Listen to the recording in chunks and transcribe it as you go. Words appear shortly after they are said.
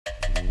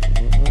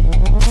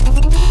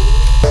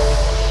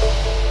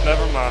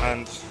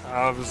mind.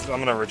 I'm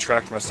gonna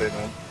retract my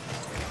statement.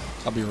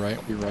 I'll be right.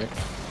 I'll be right.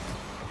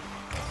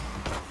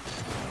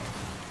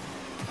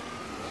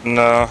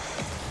 No.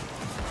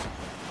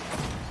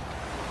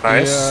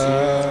 Nice.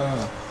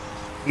 Yeah.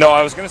 No,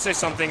 I was gonna say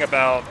something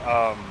about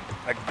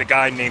the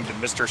guy named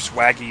Mr.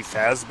 Swaggy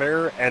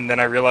Fazbear, and then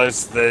I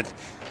realized that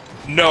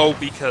no,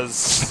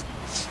 because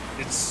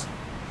it's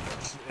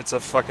a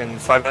fucking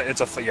five.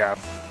 Yeah,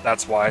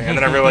 that's why. And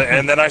then I realized,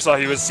 and then I saw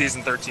he was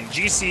season 13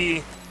 GC.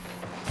 You're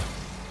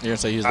gonna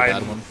say he's the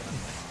bad one?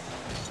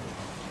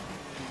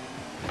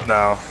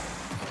 No.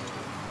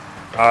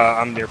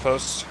 I'm near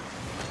post.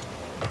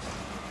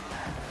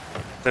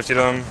 50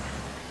 to him.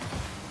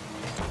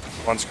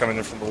 One's coming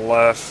in from the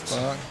left.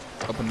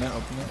 Open net,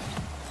 open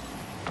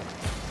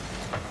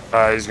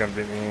net. He's gonna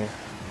beat me.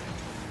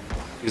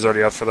 He's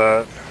already up for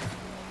that.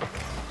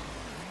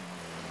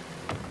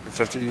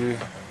 50.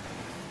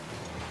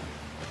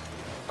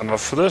 I'm up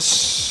for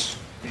this.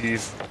 He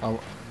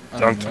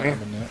dunked me.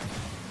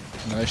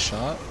 Nice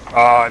shot.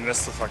 I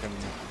missed the fucking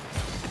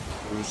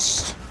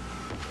boost.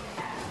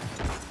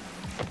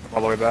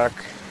 All the way back.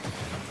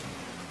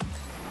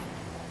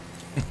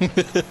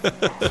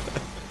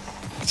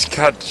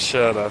 God,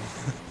 shut up.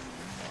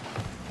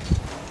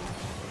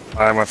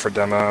 I went for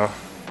demo.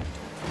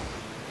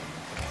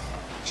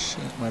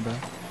 Shit, my bad.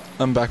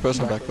 I'm back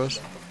post, I'm back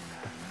post.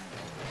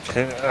 I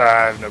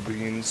have no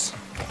beans.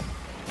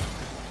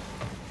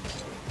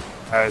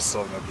 I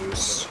still have no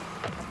boost.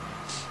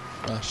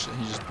 Ah shit,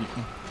 he just beat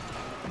me.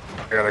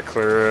 I gotta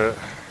clear it.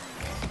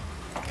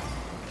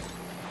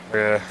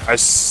 Okay, I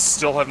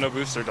still have no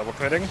boost, they're double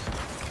committing.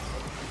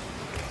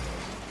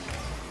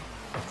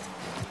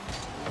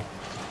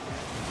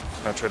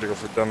 I tried to go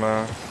for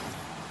demo.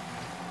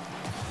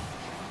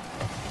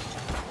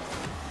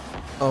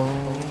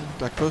 Oh,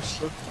 back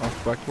post,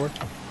 off backboard.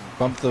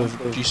 Bump the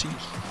GC.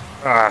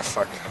 Ah,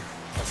 fuck.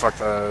 Fuck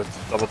the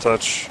double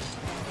touch.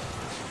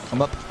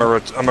 I'm up. I'm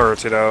gonna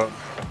rotate out.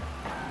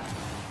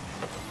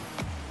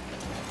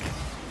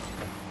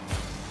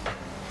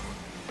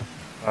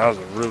 That was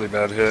a really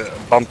bad hit.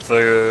 Bump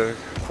the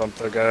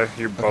guy.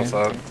 You're both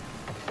up.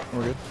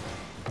 We're good.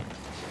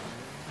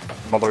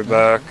 I'm all the way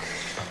back.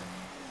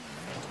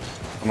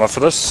 I'm up for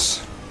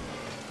this.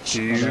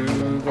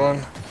 You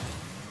going?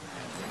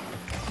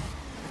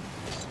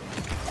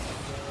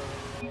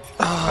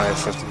 I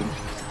 50.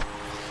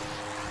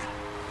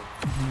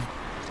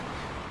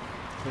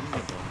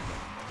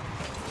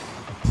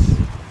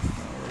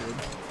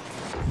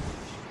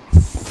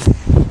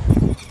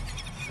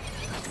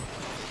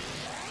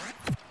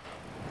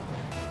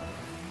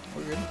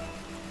 We're good.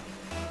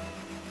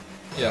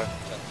 Yeah.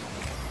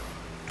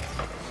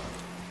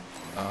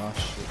 Ah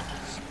shit.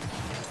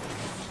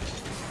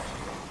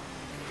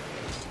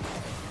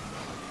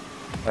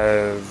 I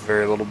have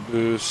very little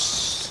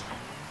boost.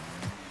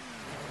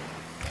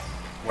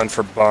 Went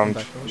for bump,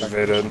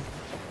 evaded.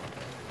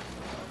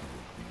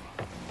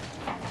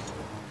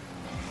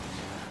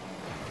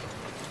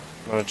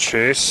 I'm gonna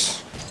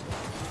chase.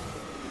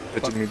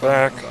 Hitting me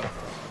back.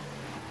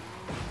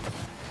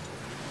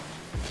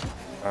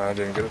 I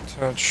didn't get a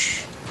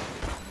touch.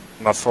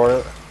 Not for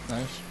it.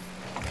 Nice.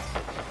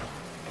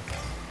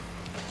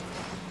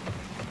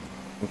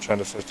 I'm trying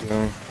to 50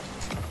 them.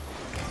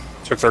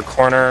 Took their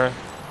corner,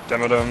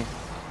 demoed them.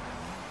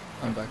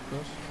 I'm back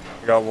post.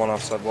 I got one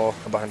offside wall.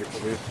 I'm behind you,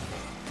 Kobe.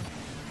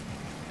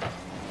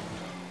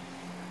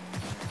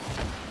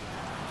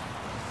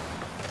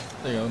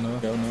 There you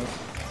go, no.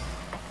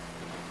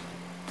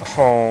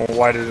 Oh,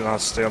 why did it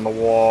not stay on the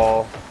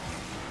wall?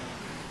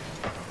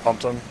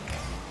 Pumped him.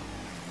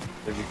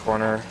 Biggie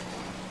corner.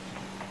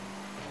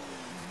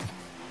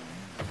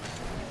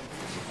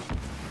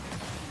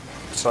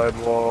 Side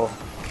wall.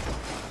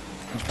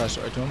 Just pass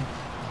it right to him.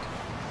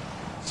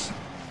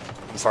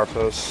 Far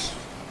post.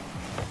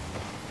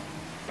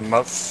 I'm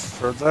up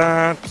for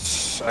that.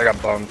 I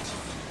got bumped.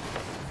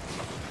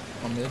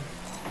 On mid.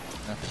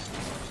 Yeah.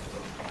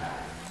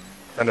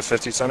 And a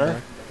 50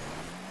 center.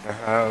 I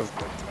have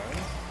big time.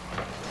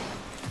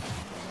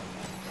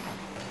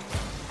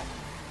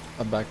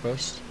 I'm back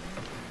post.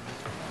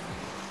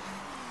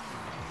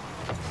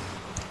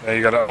 Yeah,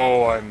 you gotta.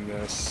 Oh, I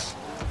miss.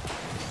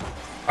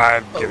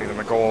 I'm giving them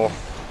a goal.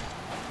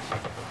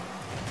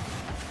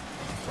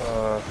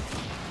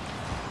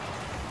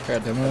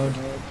 Got demoed.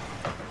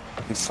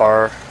 I'm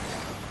far.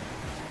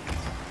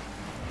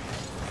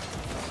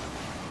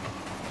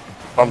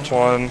 Bumped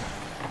one.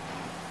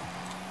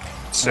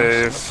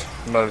 Save.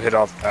 I'm gonna hit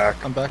off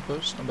back. I'm back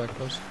post. I'm back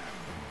post.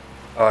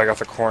 Oh, I got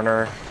the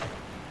corner.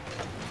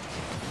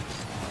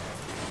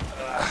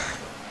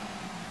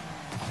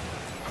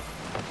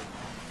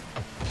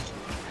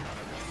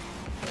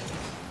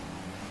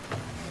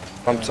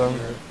 Bumped him.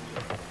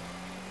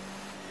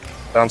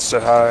 Bounced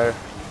it high.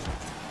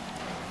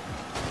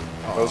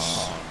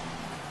 Close.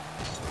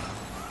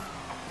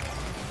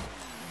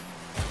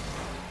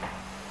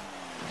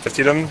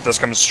 Fifty'd him. This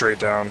comes straight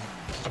down.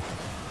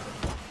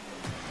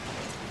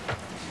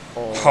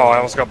 Oh, I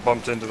almost got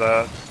bumped into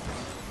that.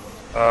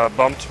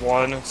 Bumped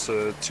one. It's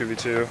a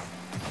 2v2.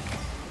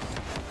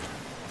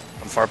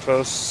 far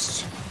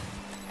post.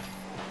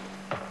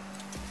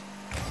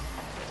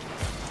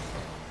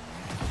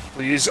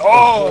 Please.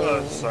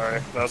 Oh, sorry.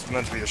 That was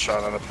meant to be a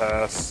shot on the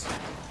pass.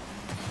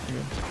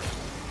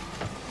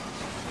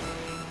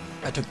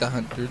 I took the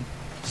hunt, dude.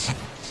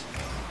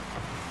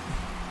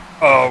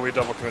 Oh, we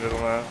double committed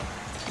on that.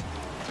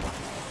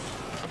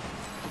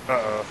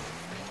 Uh-oh.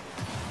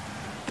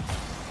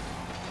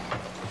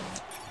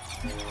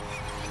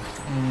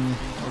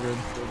 We're good.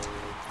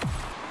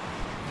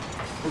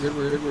 We're good,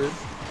 we're good, we're good.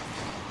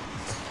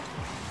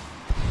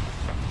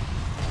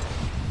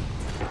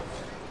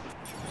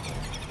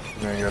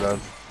 No, you're done.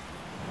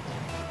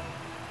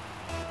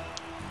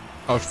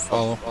 I'll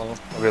follow. I'll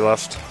be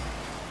left.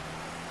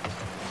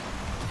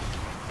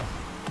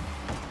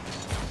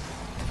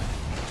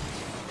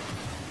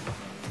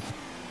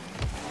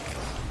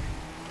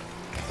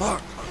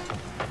 Fuck.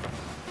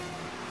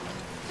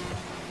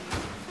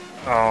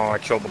 Oh, I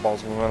killed the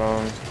ball's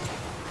momentum.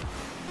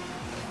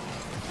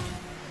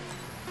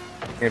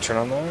 You can turn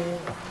on that?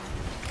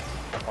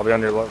 I'll be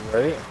on your left,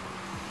 right?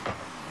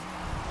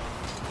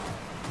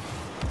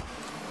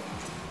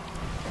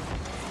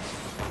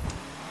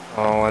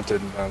 Oh, that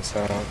didn't bounce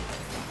out.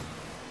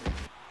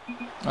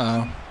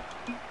 Oh.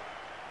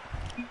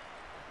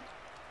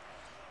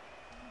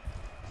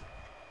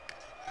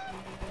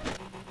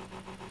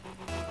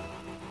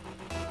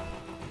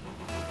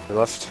 Your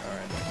left? Alright.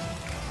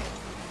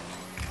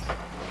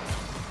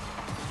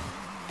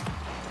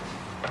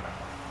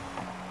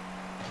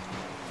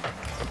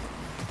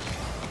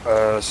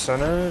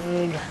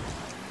 Centered.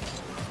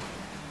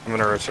 I'm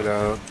gonna rotate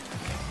out.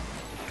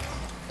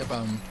 Yep,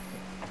 I'm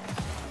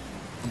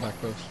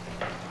back post.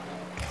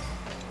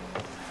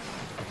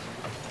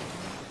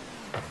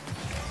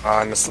 Ah,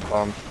 I missed the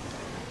bump.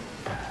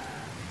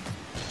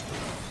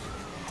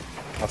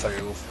 I thought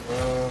you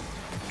were.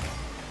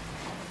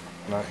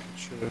 Not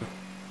hit you.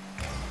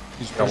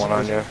 He's Got one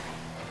on you.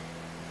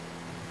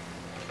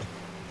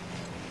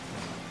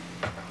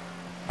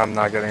 I'm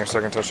not getting a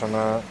second touch on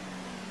that.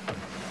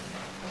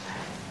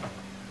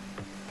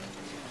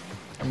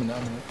 I'm in it.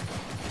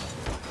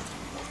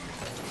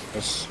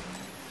 Yes.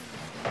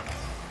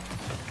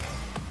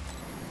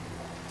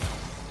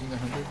 In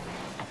 100.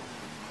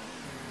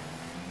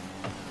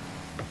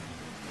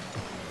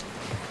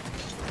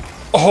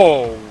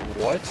 Oh,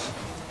 what?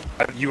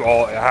 You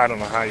all, I don't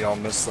know how y'all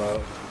missed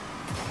that.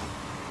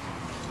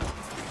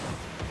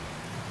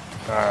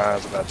 Ah,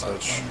 that's a bad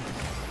touch.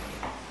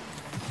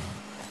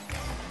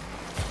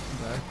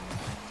 Back.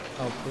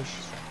 I'll push.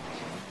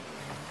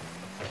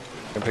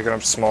 I'm picking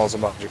up small as a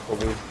magical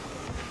lead.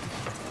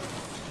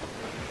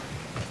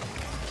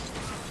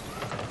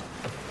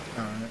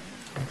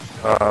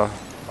 Alright.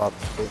 Pop.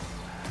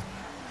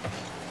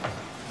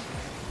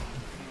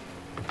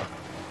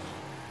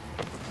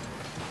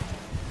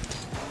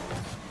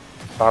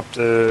 Popped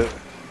it.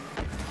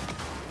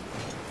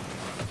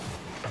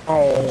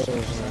 Oh.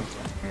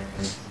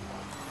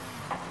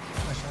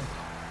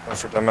 Go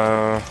for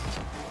demo.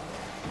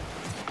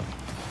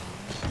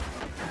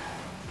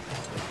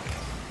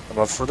 I'm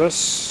up for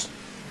this.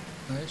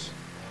 Nice.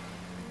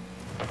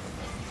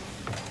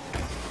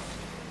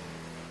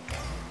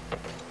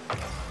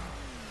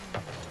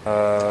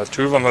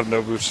 Two of them have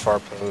no boost far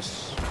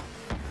posts.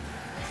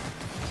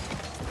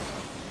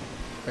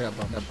 I got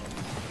bumped. I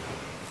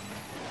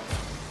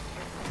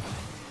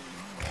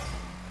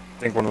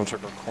think one of them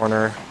took a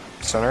corner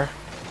center.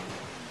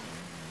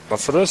 Up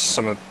for this?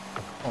 I'm gonna...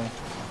 Oh.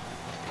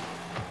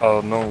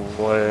 Oh, no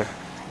way.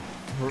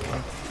 No.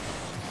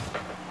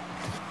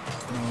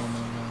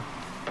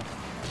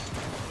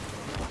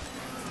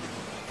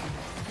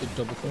 Big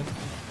double clip.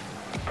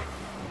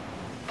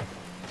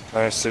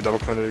 Nice, they double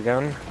committed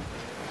again.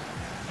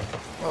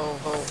 Oh.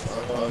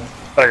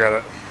 I got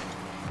it.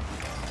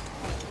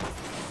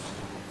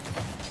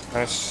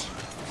 Nice.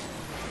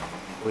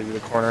 Leave you the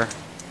corner.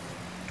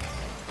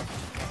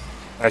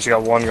 Nice, you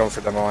got one going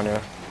for demo on you.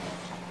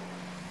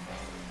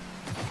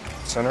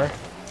 Center.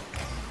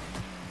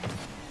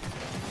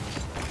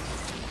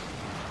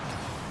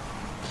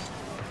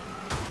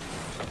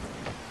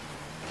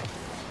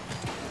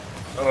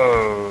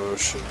 Oh,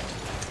 shit.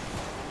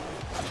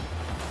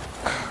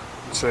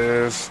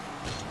 Save.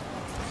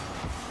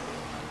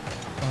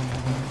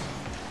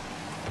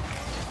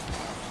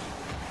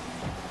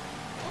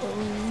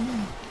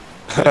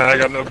 I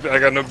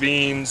got no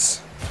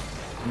beans.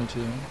 Me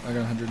too. I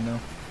got 100 now.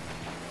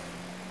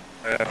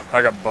 Yeah,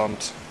 I got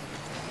bumped.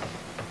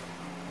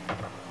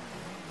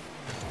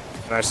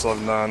 Nice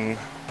love none.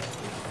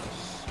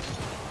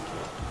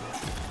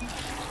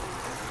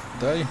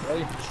 Die.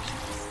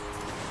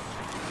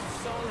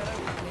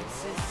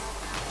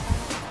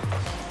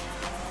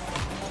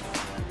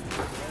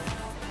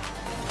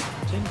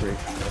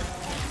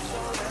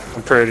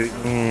 I'm pretty.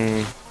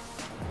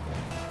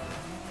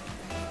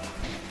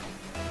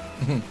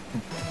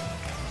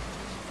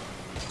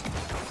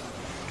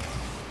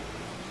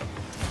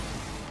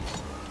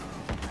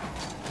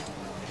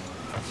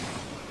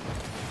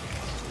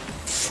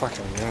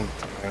 Fucking man.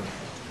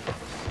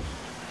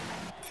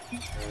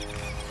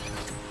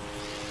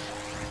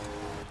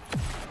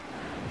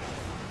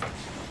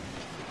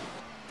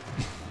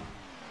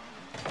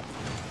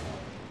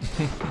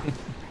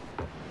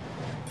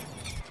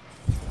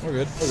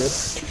 We're good. We're good.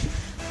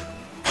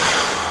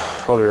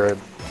 I'll be right.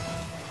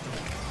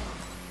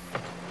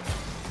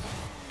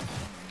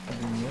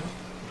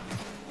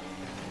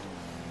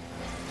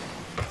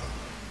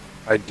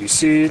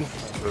 IDC,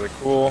 that's really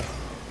cool.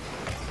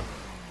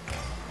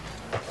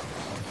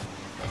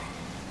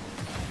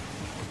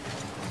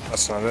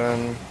 That's not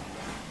in.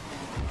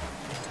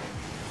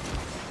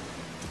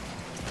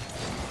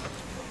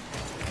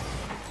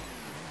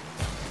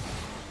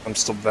 I'm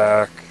still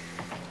back.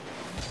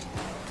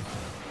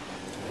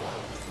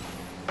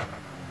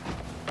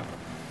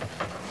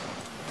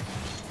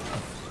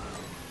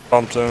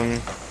 Bumped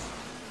him.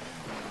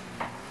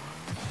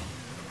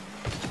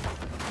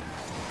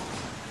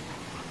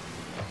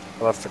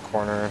 I left the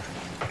corner.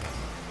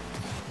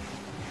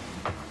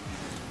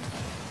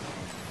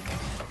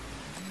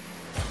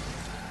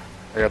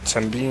 I got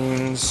 10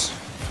 beans.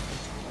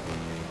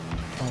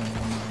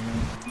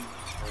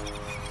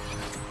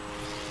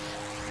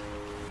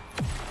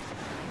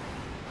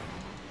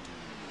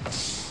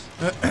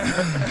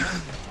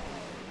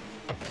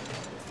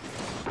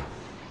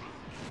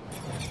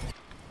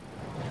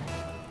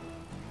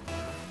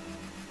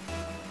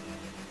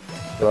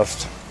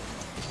 Left.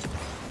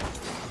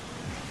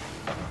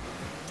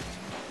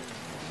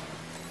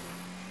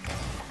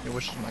 Your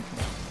wish is my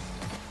command.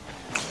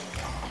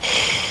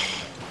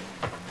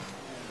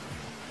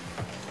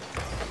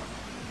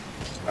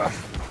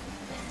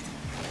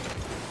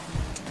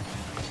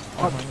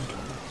 What?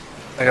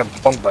 I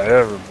got bumped by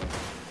everybody.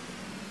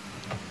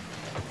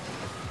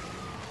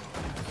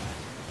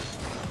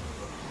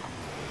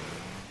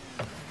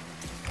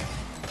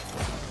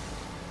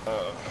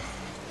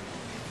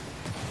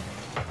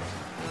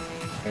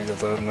 I got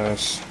that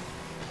nice.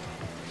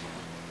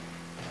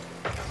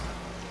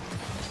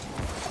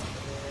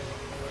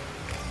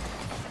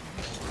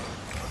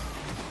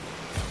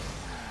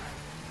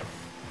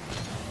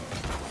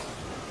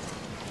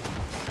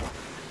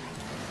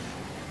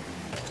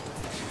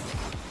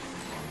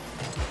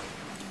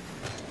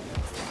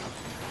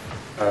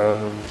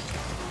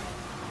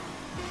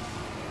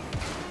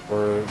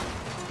 Or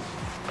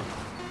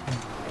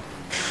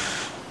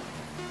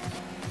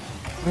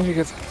how did you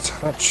get that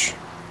touch?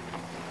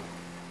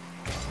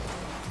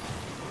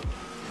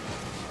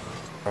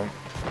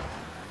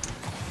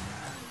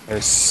 I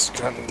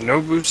got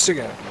no boost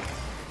again.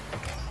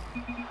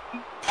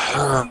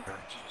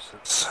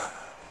 Jesus.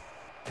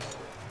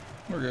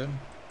 We're good.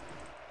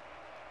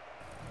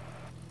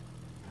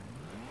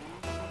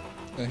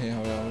 I hate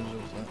how I always do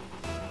that.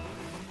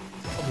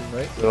 I'll be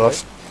right.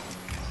 Left.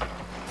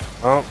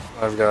 Oh,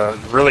 I've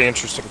got really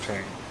interesting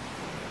ping.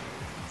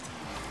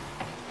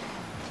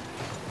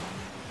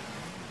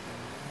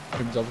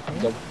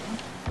 Double.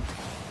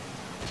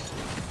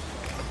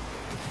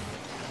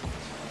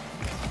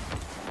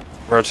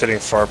 Rotating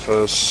far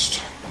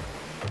post.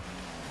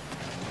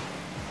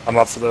 I'm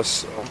up for this.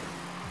 So.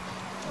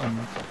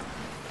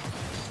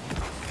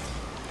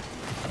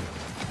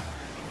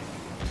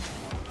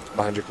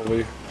 Behind you,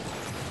 Colby.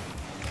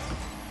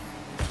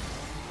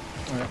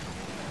 Alright.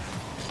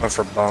 Went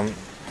for bump.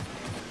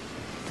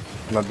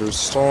 My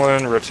boost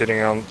stolen.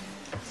 Rotating on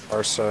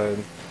far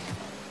side.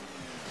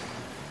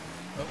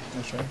 Oh,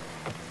 nice try.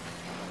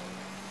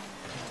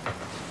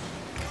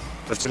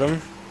 Lifted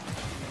him.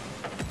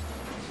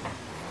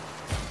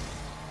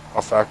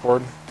 Off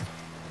backboard.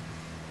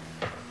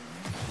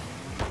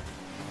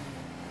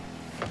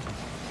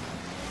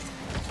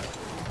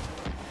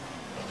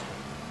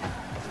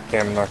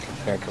 Damn,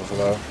 can't go for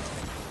that.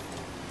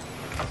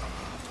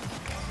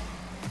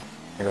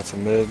 I got the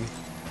mid.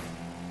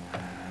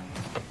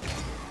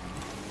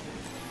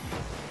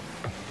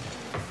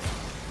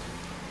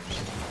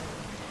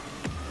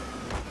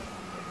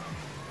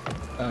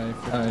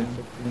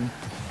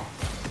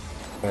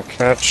 Gonna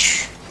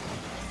catch.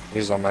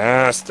 He's on my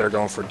ass. They're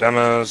going for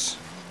demos.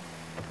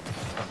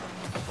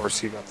 Of course,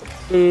 he got the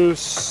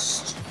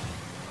boost.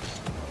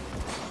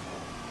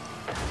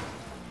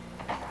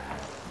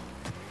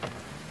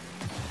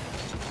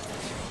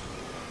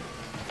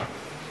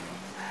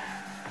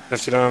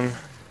 Lifted him.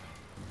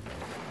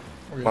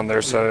 On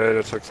their side,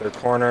 I took their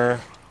corner.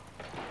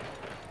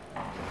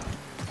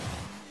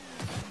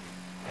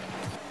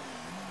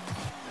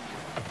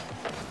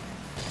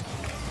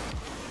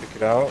 Pick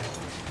it out.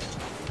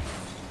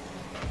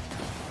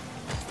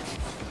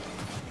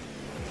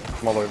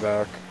 I'm all the way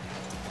back.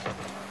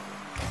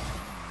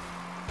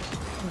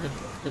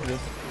 Good.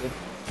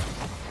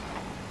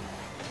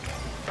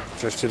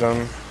 50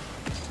 them.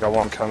 Got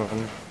one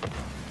coming.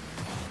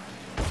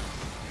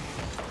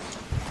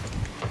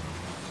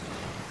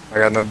 I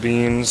got no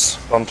beans.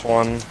 Bumped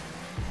one.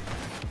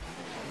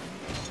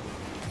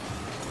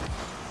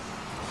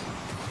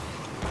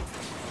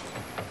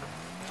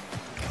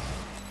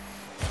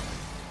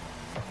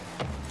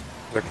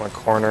 Took my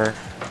corner.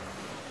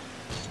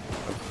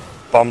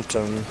 I bumped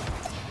him.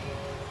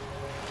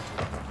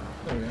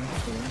 There we go.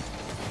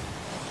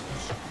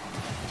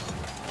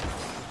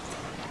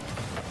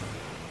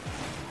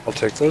 I'll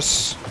take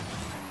this.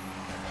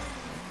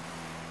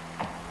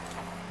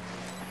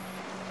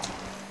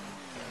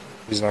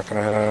 He's not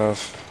gonna have.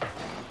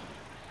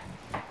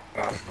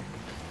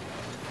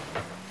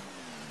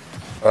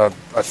 I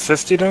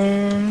 50'd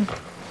him.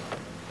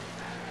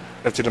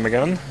 50'd him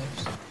again.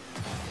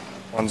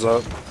 One's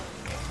up.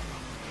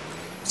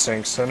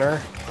 Staying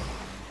center.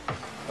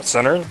 That's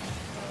center. Never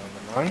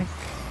mind.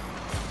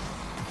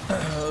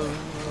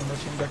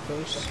 Rushing back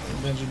post.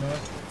 Benjamin.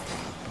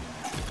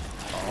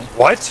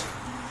 What?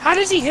 How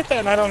does he hit that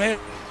and I don't hit?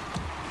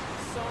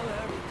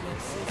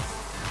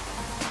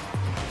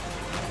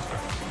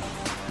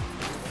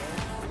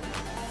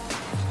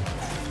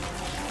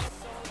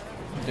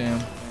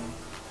 Damn.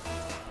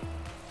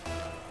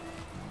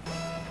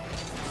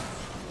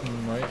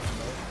 Right.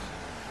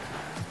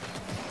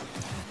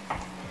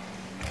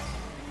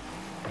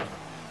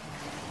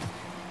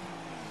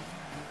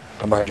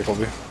 I'm behind you,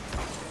 Colby.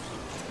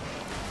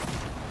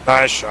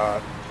 Nice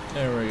shot.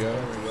 There we go.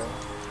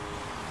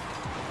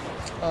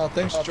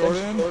 Thanks,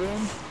 Jordan.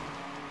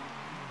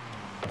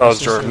 That was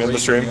Jordan in the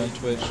stream. On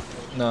Twitch.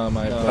 No,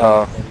 my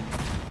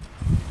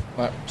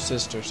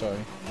sister. Sorry.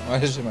 Why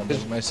is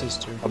it my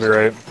sister? I'll be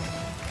right.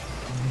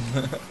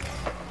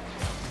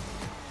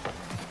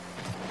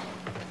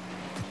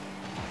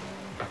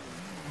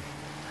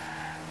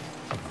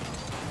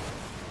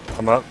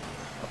 I'm up.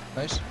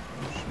 Nice.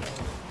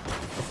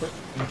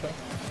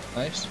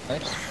 Nice.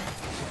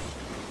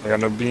 I got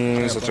no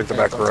beans. I took the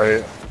back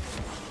right.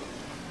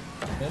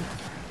 Good.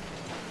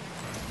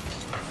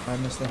 I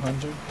missed the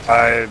 100.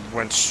 I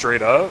went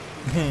straight up.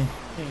 I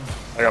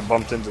got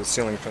bumped into the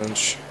ceiling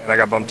pinch, and I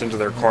got bumped into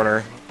their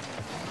corner.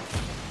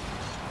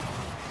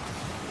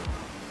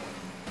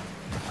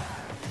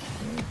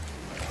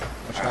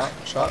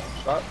 Shot.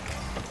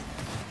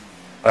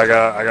 I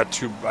got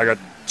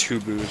two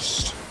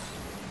boost.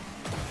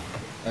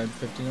 I had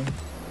 50 of them.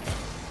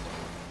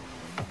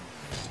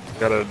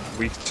 Got a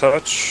weak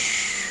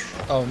touch.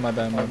 Oh, my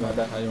bad. How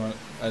you want it?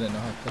 I didn't know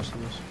how close it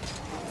was.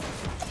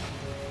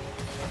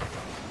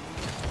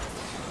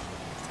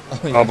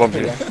 Oh, yeah. I'll bump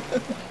you.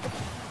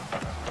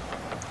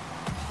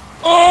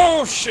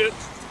 Oh shit!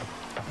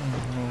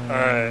 Oh,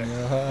 Alright.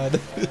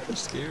 God.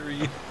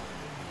 Scary.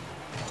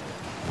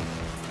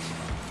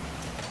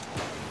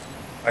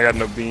 I got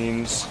no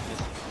beans.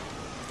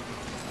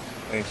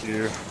 Thank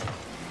you.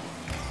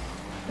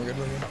 We're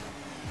good.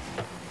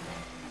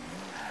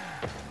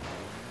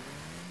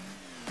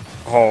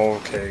 Oh,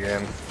 okay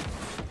again.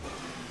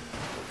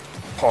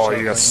 Oh,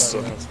 you got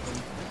so.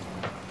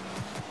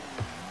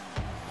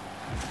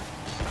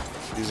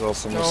 He's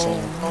also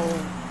missing.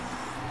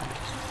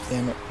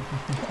 Damn it.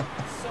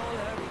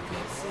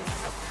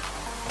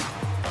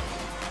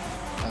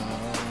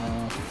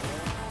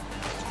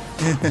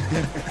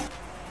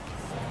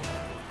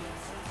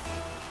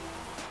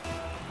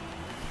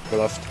 Go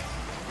left.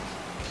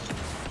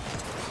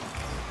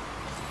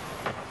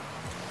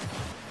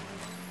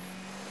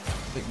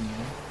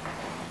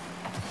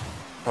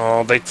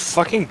 Oh, they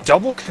fucking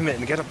double commit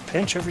and get a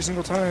pinch every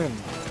single time.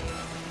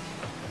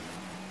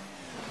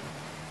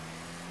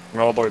 I'm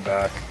all the way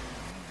back.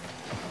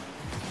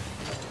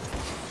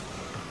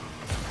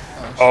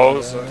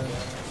 Oh, so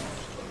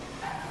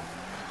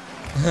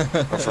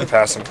for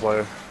pass and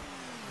play.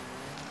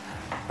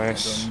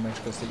 Nice.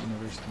 Mexico State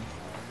University.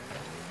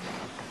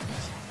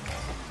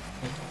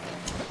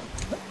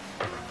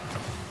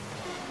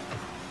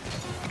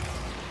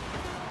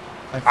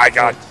 I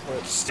got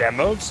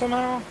demoed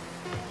somehow?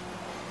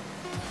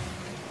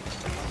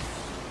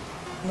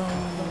 No.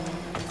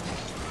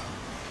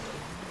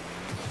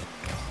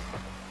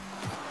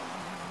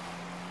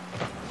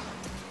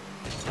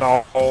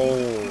 No.